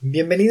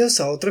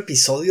Bienvenidos a otro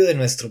episodio de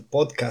nuestro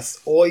podcast.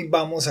 Hoy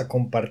vamos a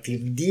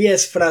compartir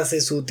 10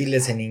 frases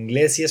útiles en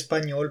inglés y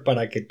español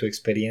para que tu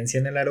experiencia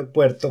en el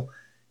aeropuerto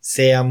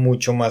sea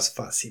mucho más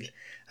fácil.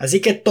 Así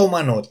que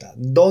toma nota.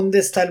 ¿Dónde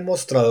está el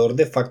mostrador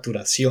de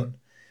facturación?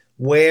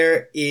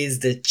 Where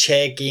is the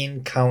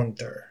check-in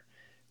counter?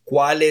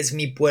 ¿Cuál es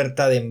mi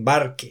puerta de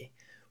embarque?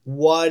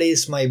 What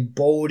is my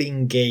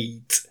boarding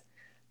gate?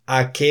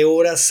 ¿A qué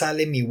hora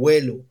sale mi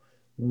vuelo?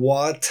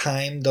 What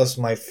time does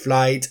my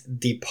flight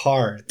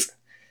depart?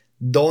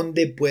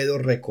 ¿Dónde puedo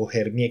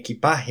recoger mi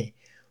equipaje?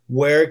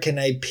 Where can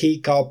I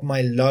pick up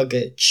my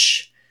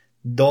luggage?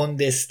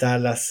 ¿Dónde está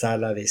la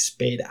sala de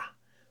espera?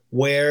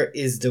 Where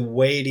is the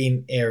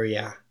waiting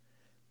area?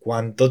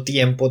 ¿Cuánto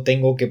tiempo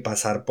tengo que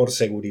pasar por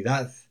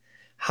seguridad?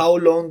 How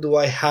long do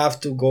I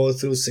have to go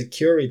through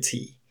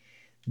security?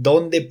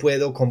 ¿Dónde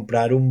puedo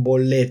comprar un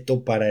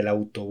boleto para el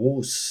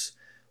autobús?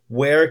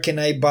 Where can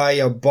I buy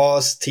a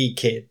bus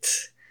ticket?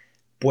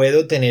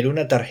 ¿Puedo tener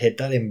una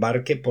tarjeta de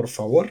embarque, por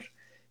favor?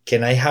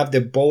 Can I have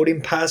the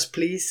boarding pass,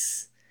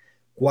 please?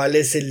 ¿Cuál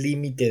es el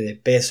límite de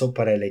peso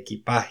para el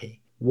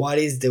equipaje? What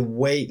is the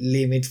weight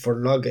limit for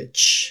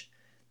luggage?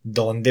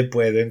 ¿Dónde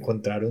puedo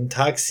encontrar un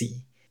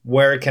taxi?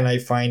 Where can I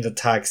find a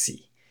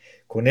taxi?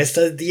 Con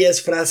estas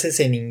 10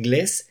 frases en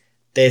inglés,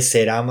 te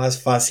será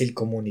más fácil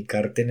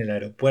comunicarte en el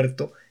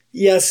aeropuerto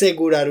y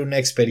asegurar una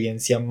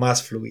experiencia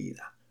más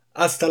fluida.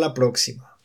 Hasta la próxima.